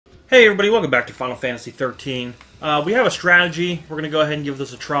Hey everybody, welcome back to Final Fantasy 13. We have a strategy. We're going to go ahead and give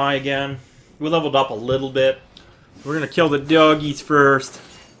this a try again. We leveled up a little bit. We're going to kill the doggies first.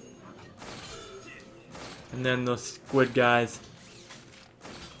 And then the squid guys.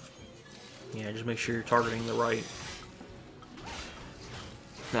 Yeah, just make sure you're targeting the right.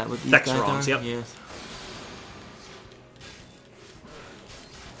 That what these guys are? Yep. Yes.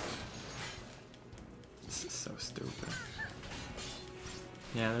 This is so stupid.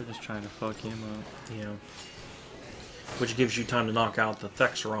 Yeah, they're just trying to fuck him up. Yeah. Which gives you time to knock out the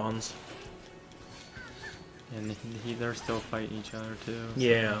Thexerons. And they're still fighting each other too. So.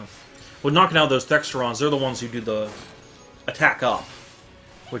 Yeah. Well, knocking out those Thexerons, they're the ones who do the attack up,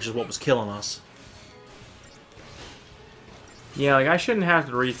 which is what was killing us. Yeah, like I shouldn't have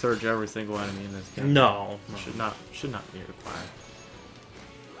to research every single enemy in this game. No. Should not be required.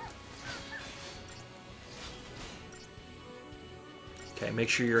 Okay, make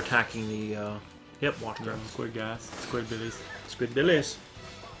sure you're attacking the, yep, watch them. Squid guys. Squid billies. Squid billies.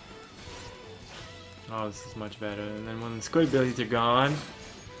 Oh, this is much better. And then when the squid billies are gone,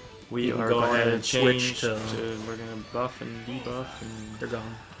 we are go going ahead to and change switch to... We're going to buff and debuff and... They're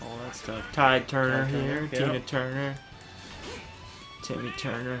gone. All that stuff. Tide Turner Tide Turner, here. yep. Tina Turner. Timmy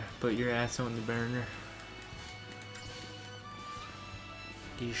Turner. Put your ass on the burner.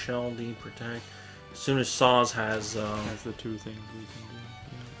 D-shell, D-protect. As soon as Saws has... That's the two things we can do.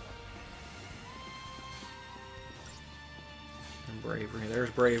 And bravery. There's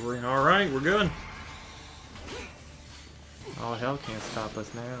bravery. Alright, we're good. Oh, hell can't stop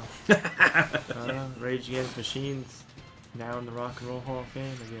us now. Rage Against Machines. Now in the Rock and Roll Hall of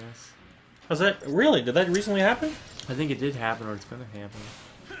Fame, I guess. Was that... Really? Did that recently happen? I think it did happen, or it's going to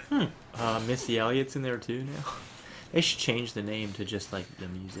happen. Missy Elliott's in there too now. They should change the name to just like the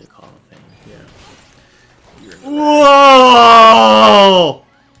Music Hall of Fame. Yeah. Whoa!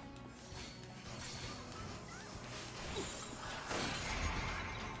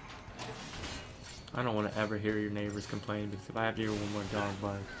 I don't want to ever hear your neighbors complain because if I have to hear one more dog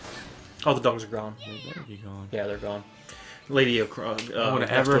bark, Oh, the dogs are gone. they better be gone. Yeah, they're gone. Lady of... I don't want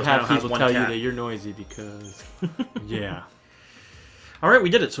to ever have people tell you that you're noisy because... yeah. Alright, we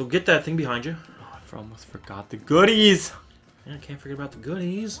did it. So get that thing behind you. Oh, I almost forgot the goodies! Yeah, can't forget about the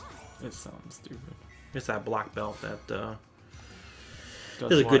goodies. It's something stupid. It's that black belt that Does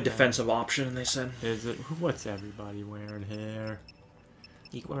is a what good now? defensive option, they said. Is it? What's everybody wearing here?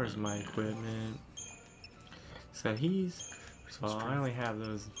 Where's my equipment? So he's... Well, I only have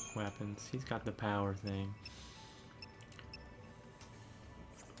those weapons. He's got the power thing.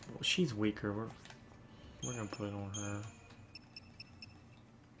 Well, she's weaker. We're gonna put it on her.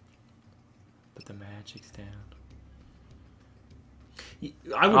 Put the magics down.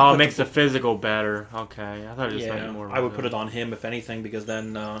 I would Oh, it makes the physical better. Okay, I thought it just yeah, made more. I would put it on him if anything, because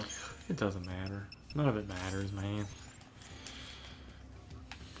then It doesn't matter. None of it matters, man.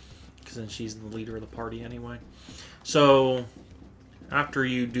 because then she's the leader of the party anyway. So after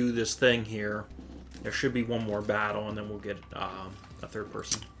you do this thing here, there should be one more battle, and then we'll get a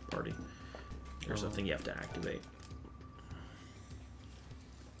third-person party. There's something you have to activate.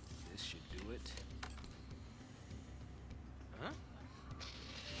 This should do it. Huh?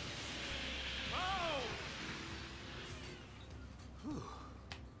 Whew.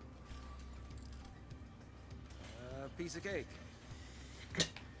 Piece of cake.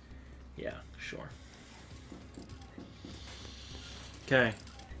 Yeah, sure. Okay,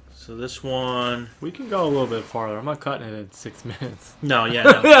 so this one... We can go a little bit farther. I'm not cutting it in 6 minutes. No, yeah,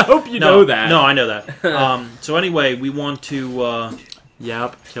 no. I hope you know that. No, I know that. So anyway, we want to...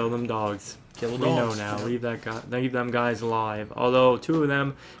 Yep, kill them dogs. kill the We know dogs. now. Yeah. Leave them guys alive. Although 2 of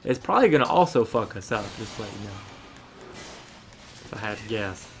them is probably gonna also fuck us up. Just to let you know. If I had to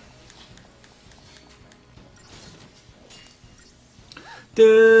guess.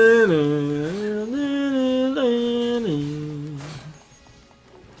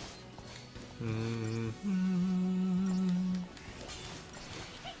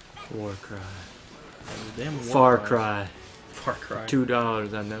 War Cry. Damn Far Cry. Far Cry.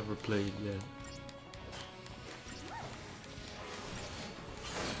 $2 I never played yet.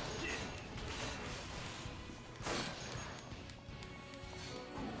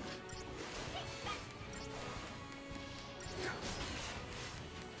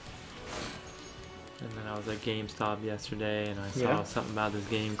 And then I was at GameStop yesterday and I saw something about this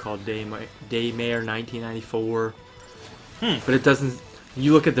game called Daymare 1994. But it doesn't...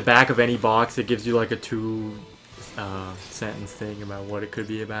 You look at the back of any box, it gives you like a 2 sentence thing about what it could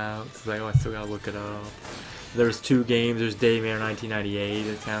be about. It's like, oh, I still gotta look it up. There's 2 games. There's Daymare 1998.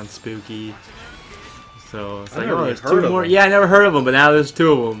 It sounds spooky. So it's I like, never oh, even there's heard two of more. them. Yeah, I never heard of them, but now there's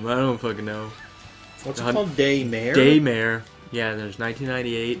two of them. I don't fucking know. What's it called? Daymare? Daymare. Yeah, there's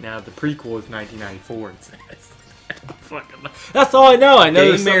 1998. Now the prequel is 1994. It says. I don't fucking know. That's all I know. I know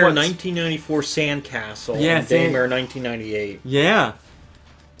there's Daymare someone... 1994 Sandcastle. Yeah, and Daymare 1998. Yeah.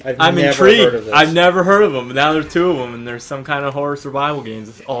 I'm never intrigued. heard of this. I've never heard of them. But now there's two of them, and there's some kind of horror survival games.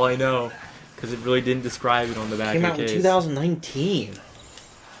 That's all I know. Because it really didn't describe it on the back Came of out the in case. 2019.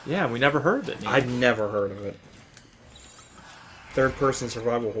 Yeah, we never heard of it. I've never heard of it. Third-person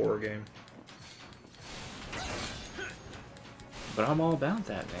survival horror game. But I'm all about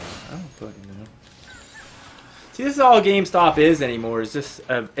that, man. I don't fucking know. See, this is all GameStop is anymore. It's just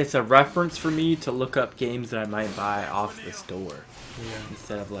it's a reference for me to look up games that I might buy off the store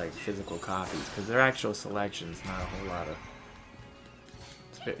instead of like physical copies, because their actual selection's not a whole lot of.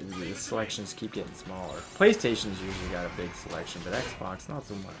 The selections keep getting smaller. PlayStation's usually got a big selection, but Xbox not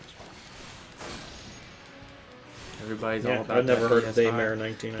so much. Everybody's all about. I've never heard of PS5. Daymare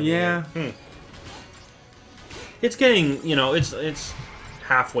 1998. Yeah. It's getting, you know, it's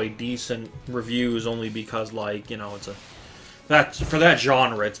halfway decent reviews only because, like, you know, it's a for that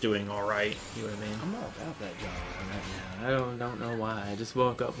genre it's doing all right. You know what I mean? I'm not about that genre right now. I don't know why. I just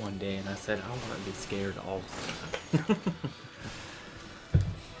woke up one day and I said I want to be scared all the time.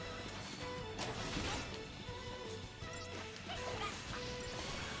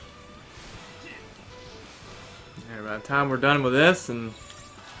 Yeah, by the time we're done with this, and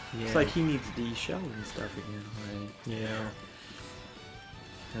it's like he needs D shell and stuff again, right? Yeah.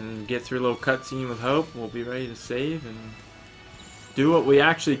 And get through a little cutscene with Hope. We'll be ready to save and do what we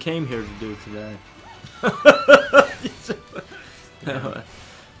actually came here to do today.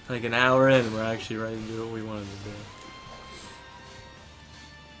 Like an hour in, we're actually ready to do what we wanted to do.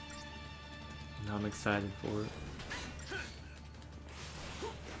 And I'm excited for it.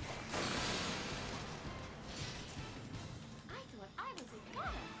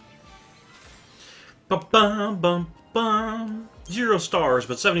 Bum bum bum. 0 stars,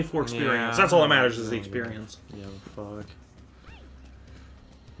 but 74 experience. Yeah, That's all that matters is the experience. Yo, fuck.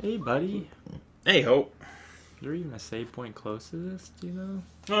 Hey, buddy. Hey, Hope. Is there even a save point close to this? Do you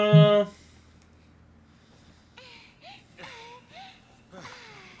know?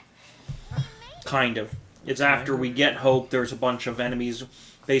 Kind of. It's after we get Hope. There's a bunch of enemies.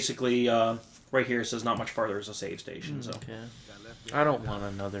 Basically, right here it says not much farther is a save station. So. Okay. I don't want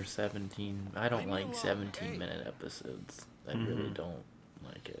another 17. I don't like 17-minute episodes. I really don't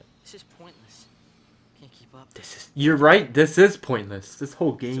like it. This is pointless. Can't keep up. You're right. This is pointless. This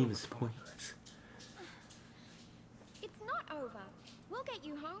whole game is pointless. It's not over. We'll get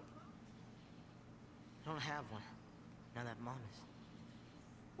you home. I don't have one. Now that Mom is.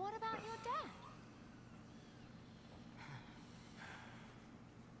 What about your dad?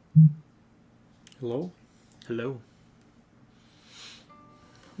 Hello? Hello.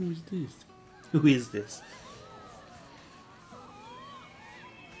 Who is this? Who is this?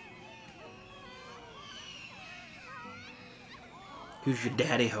 Who's your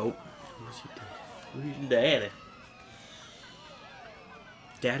daddy, Hope? Who's your dad? Who's your daddy?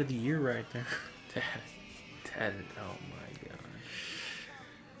 Dad of the year right there. Dad. Oh my gosh.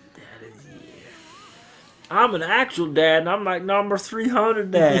 Dad of the year. I'm an actual dad, and I'm like number 300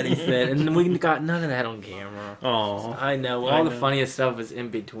 dad, he said. And we got none of that on camera. Oh, I know. All the funniest stuff is in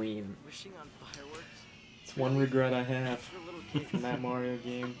between. Wishing on fireworks. It's one regret I have from that Mario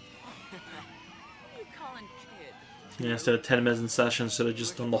game. You calling kid? yeah. Instead of 10 minutes in session, should have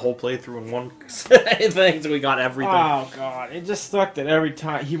just done the whole playthrough in one thing, so we got everything. Oh god, it just sucked that every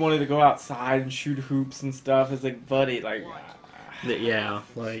time he wanted to go outside and shoot hoops and stuff. It's like, buddy, like, Yeah,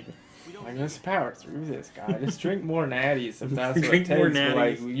 like. I'm gonna power through this, guy. Just drink more natties if that's what Drink it more takes. But,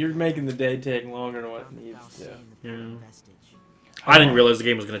 like, natties. you're making the day take longer than what it needs to. Yeah. I didn't realize the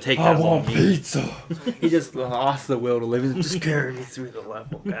game was going to take that long. pizza. He just lost the will to live. Just carry me through the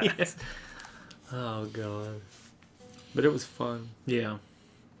level, guys. Oh god. But it was fun. Yeah.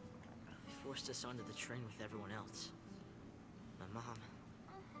 They forced us onto the train with everyone else. My mom,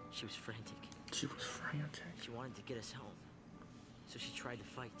 she was frantic. She was frantic. She wanted to get us home, so she tried to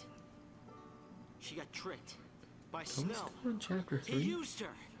fight. She got tricked by Snow. On chapter He 3? used her.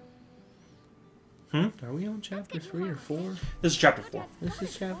 Are we on chapter 3 or 4? This is chapter 4. This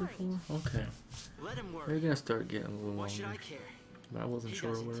is chapter 4? Okay. Let him work. We're gonna start getting a little Why should I longer. care? But I wasn't He sure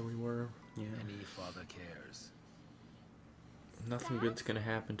doesn't. where we were. Yeah. Any father cares. Nothing good's gonna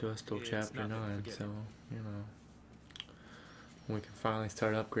happen to us till It's chapter nothing, 9, forget so, you know. We can finally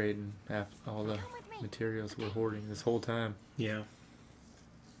start upgrading after all the materials we're hoarding this whole time. Yeah.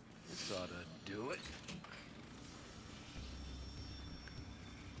 This ought to do it.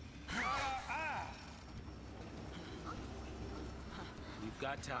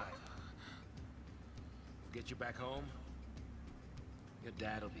 got time. Get you back home. Your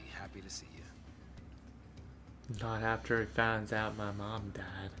dad'll be happy to see you. Not after he finds out my mom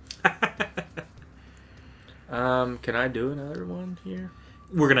died. Can I do another one here?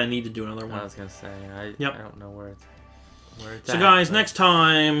 We're gonna need to do another I one. was gonna say I Yep. don't know where it's So at, guys, but- next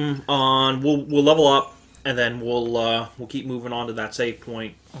time on we'll level up, and then we'll keep moving on to that save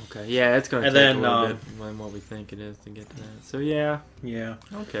point. Okay, yeah, it's gonna And take then, a little bit than what we think it is to get to that. So yeah, Yeah.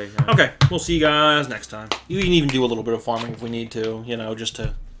 okay, guys. Okay, we'll see you guys next time. You can even do a little bit of farming if we need to, just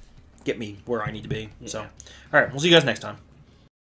to get me where I need to be. So, all right, we'll see you guys next time.